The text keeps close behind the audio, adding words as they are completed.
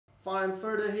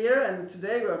FAR&FURTHER here, and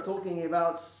today we are talking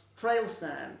about trail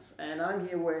stands, and I'm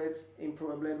here with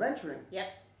Improvised Adventuring. Yep.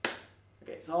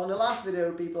 Okay, so in the last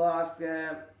video people asked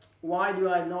why do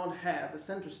I not have a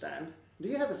center stand? Do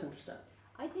you have a center stand?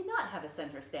 I do not have a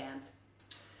center stand.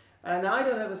 And I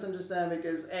don't have a center stand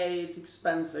because A, it's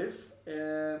expensive.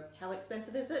 How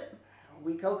expensive is it?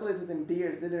 We calculated in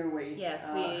beers, didn't we? Yes,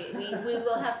 we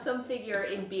will have some figure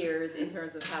in beers in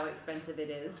terms of how expensive it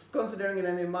is. Considering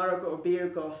that in Morocco a beer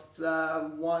costs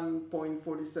 1.47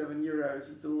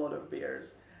 euros, it's a lot of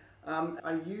beers.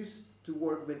 I used to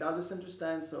work without a center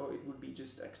stand, so it would be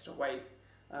just extra weight.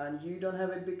 And you don't have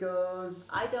it because?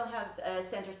 I don't have a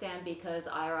center stand because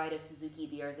I ride a Suzuki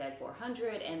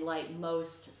DRZ400, and like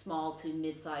most small to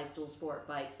mid-sized dual sport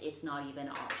bikes, it's not even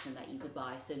an option that you could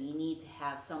buy. So you need to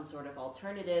have some sort of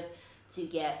alternative to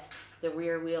get the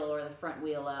rear wheel or the front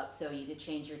wheel up so you could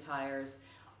change your tires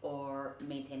or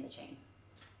maintain the chain.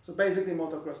 So basically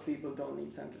motocross people don't need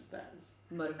center stands.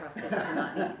 Motocross people do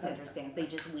not need center stands. They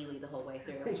just wheelie the whole way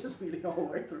through. They just wheelie the whole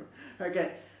way through.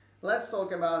 Okay. Let's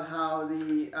talk about how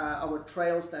our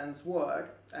trail stands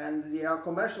work, and there are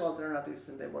commercial alternatives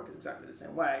and they work exactly the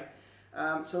same way.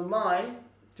 So mine,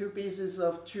 two pieces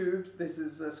of tube, this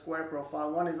is a square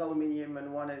profile, one is aluminium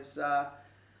and one is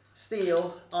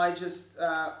steel. I just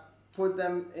put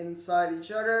them inside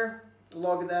each other,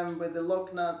 lock them with the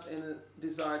lock nut in a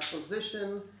desired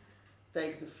position,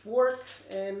 take the fork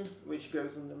in, which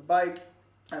goes on the bike,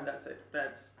 and that's it.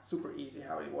 That's super easy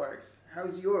how it works.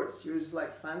 How's yours? Yours is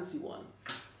like fancy one.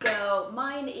 So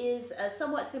mine is a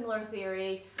somewhat similar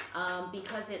theory.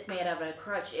 Because it's made out of a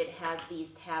crutch, it has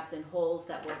these tabs and holes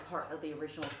that were part of the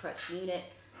original crutch unit.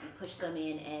 You push them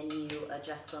in and you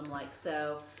adjust them like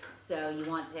so. So you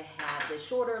want to have the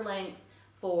shorter length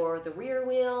for the rear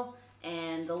wheel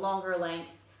and the longer length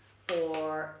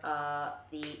for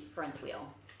the front wheel.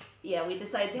 Yeah, we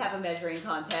decided to have a measuring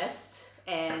contest,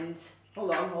 and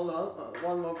Hold on,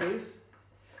 one more please.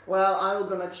 Well, I'm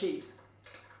gonna cheat.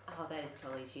 Oh, that is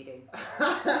totally cheating.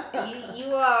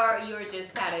 you are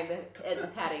just padding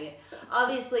it.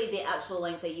 Obviously, the actual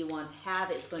length that you want to have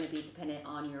is going to be dependent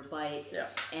on your bike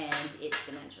and its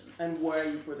dimensions. And where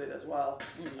you put it as well.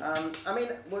 Mm-hmm. I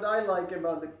mean, what I like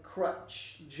about the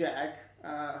crutch jack,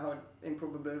 how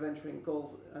Improvised Adventuring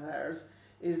calls hers,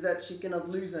 is that she cannot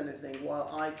lose anything, while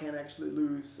I can actually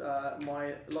lose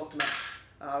my lock nut.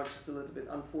 Which is a little bit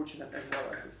unfortunate, as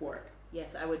well as the fork.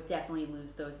 Yes, I would definitely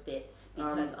lose those bits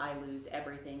because I lose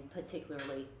everything,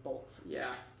 particularly bolts. Yeah.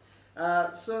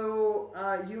 So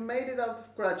you made it out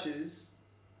of crutches.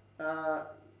 The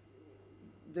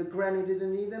granny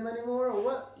didn't need them anymore, or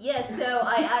what? Yes, so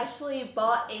I actually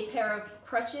bought a pair of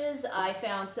crutches. I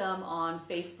found some on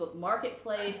Facebook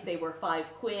Marketplace. They were £5,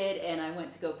 and I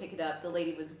went to go pick it up. The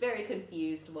lady was very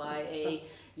confused why a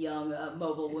young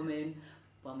mobile woman,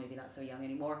 well, maybe not so young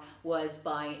anymore, was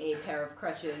buying a pair of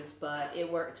crutches, but it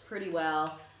worked pretty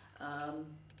well.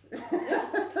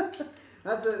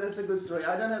 That's a good story.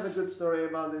 I don't have a good story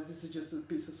about this. This is just a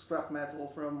piece of scrap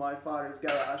metal from my father's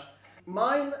garage.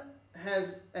 Mine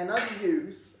has another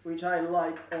use, which I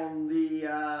like on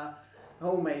the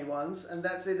homemade ones, and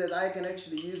that's it, that I can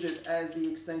actually use it as the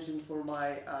extension for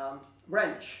my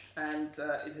wrench, and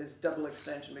it has double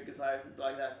extension because I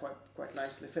like that quite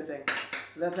nicely fitting.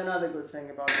 So that's another good thing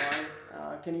about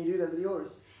mine. Can you do that with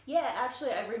yours? Yeah,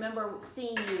 actually I remember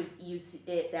seeing you use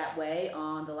it that way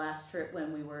on the last trip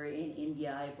when we were in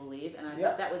India, I believe, and I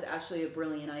thought that was actually a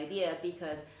brilliant idea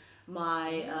because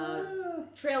my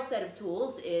trail set of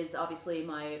tools is obviously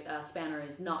my spanner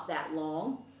is not that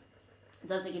long. It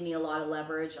doesn't give me a lot of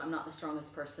leverage. I'm not the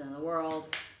strongest person in the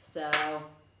world, so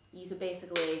you could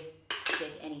basically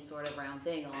stick any sort of round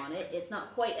thing on it. It's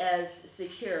not quite as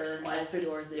secure as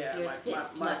yours is. Yours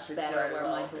fits much better, where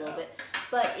mine's a little bit.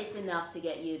 But it's enough to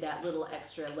get you that little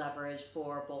extra leverage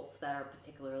for bolts that are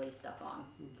particularly stuck on.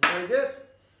 Very good.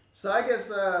 So I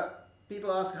guess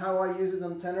people ask how I use it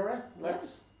on Ténéré.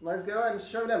 Let's go and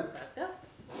show them. Let's go.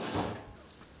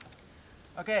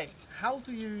 Okay, how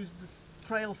to use this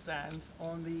trail stand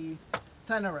on the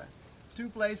Ténéré. Two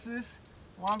places.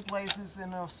 One place is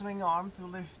in a swing arm to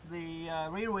lift the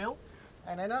rear wheel,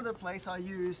 and another place I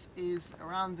use is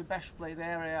around the bash plate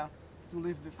area to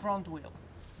lift the front wheel.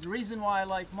 The reason why I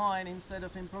like mine instead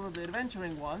of Improvised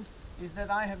Adventuring one is that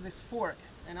I have this fork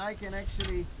and I can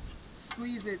actually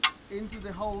squeeze it into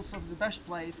the holes of the bash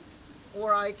plate,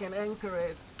 or I can anchor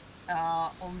it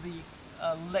on the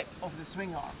lip of the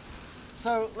swing arm.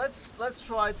 So let's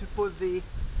try to put the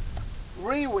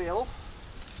rear wheel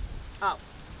up.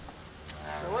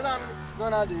 So what I'm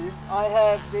gonna do, I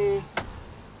have the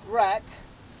rack,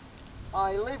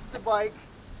 I lift the bike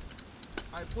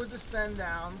I put the stand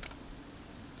down,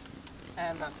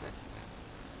 and that's it.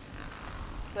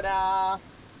 Ta-da!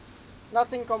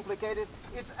 Nothing complicated.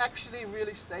 It's actually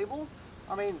really stable.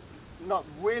 I mean, not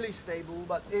really stable,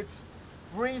 but it's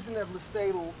reasonably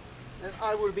stable that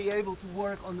I will be able to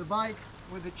work on the bike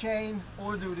with the chain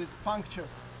or do the puncture.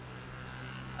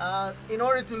 In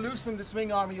order to loosen the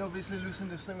swing arm, you obviously loosen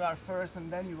the swing arm first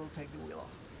and then you will take the wheel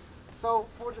off. So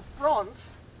for the front,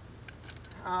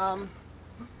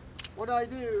 what I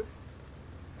do,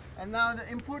 and now the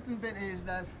important bit is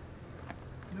that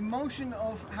the motion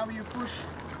of how you push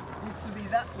needs to be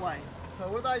that way. So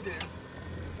what I do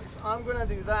is I'm gonna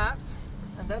do that,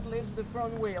 and that lifts the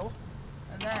front wheel,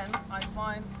 and then I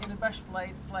find in a bash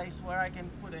plate place where I can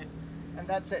put it, and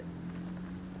that's it.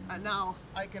 And now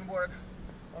I can work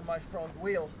on my front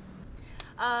wheel.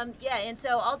 Yeah, and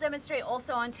so I'll demonstrate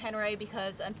also on Ténéré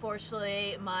because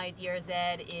unfortunately my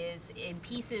DRZ is in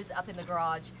pieces up in the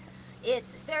garage.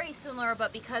 It's very similar,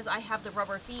 but because I have the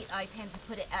rubber feet, I tend to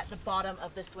put it at the bottom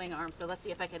of the swing arm. So let's see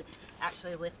if I could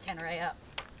actually lift Ténéré up.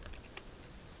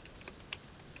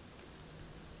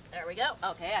 There we go.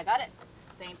 Okay, I got it.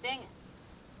 Same thing.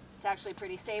 It's actually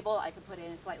pretty stable. I could put it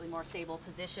in a slightly more stable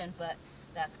position, but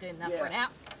that's good enough for now.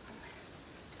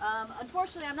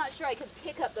 Unfortunately, I'm not sure I could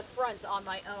pick up the front on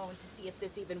my own to see if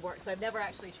this even works. I've never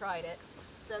actually tried it.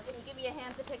 So can you give me a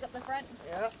hand to pick up the front?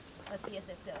 Yeah. Let's see if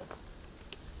this goes.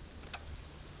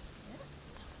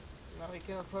 Now we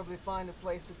can probably find a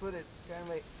place to put it, can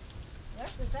we? There,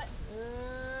 is that?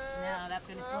 No, that's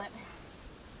going to slip.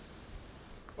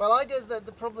 Well, I guess that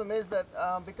the problem is that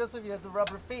because of you have the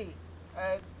rubber feet,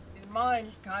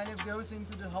 mine kind of goes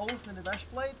into the holes in the bash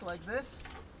plate like this,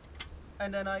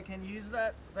 and then I can use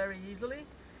that very easily.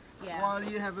 Yeah. While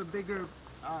you have a bigger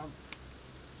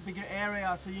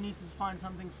area, so you need to find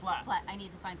something flat. Flat. I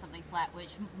need to find something flat,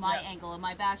 which my angle of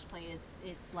my bash plate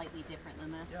is slightly different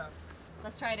than this. Yeah.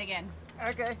 Let's try it again.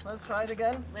 Okay, let's try it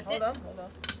again. Hold on.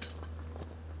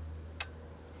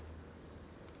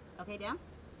 Okay, down.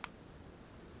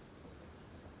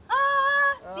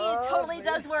 Ah! See, it totally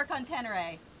does work on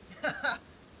Ténéré.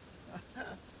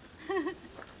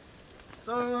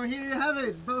 So here you have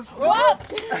it. Both.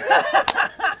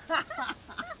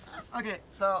 Okay,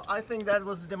 so I think that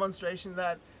was a demonstration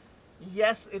that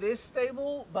yes, it is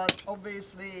stable, but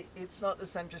obviously it's not the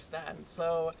center stand.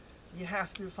 So you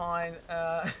have to find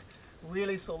a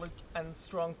really solid and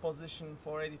strong position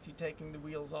for it if you're taking the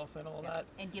wheels off and all that.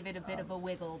 And give it a bit of a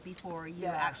wiggle before you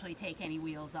actually take any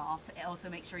wheels off. Also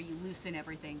make sure you loosen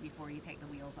everything before you take the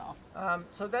wheels off.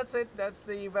 So that's it. That's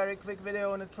the very quick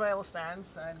video on the trail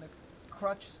stands and the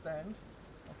crutch stand.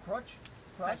 Crutch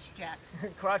jack. Crutch jack.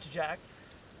 Crutch jack.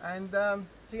 And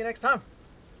see you next time.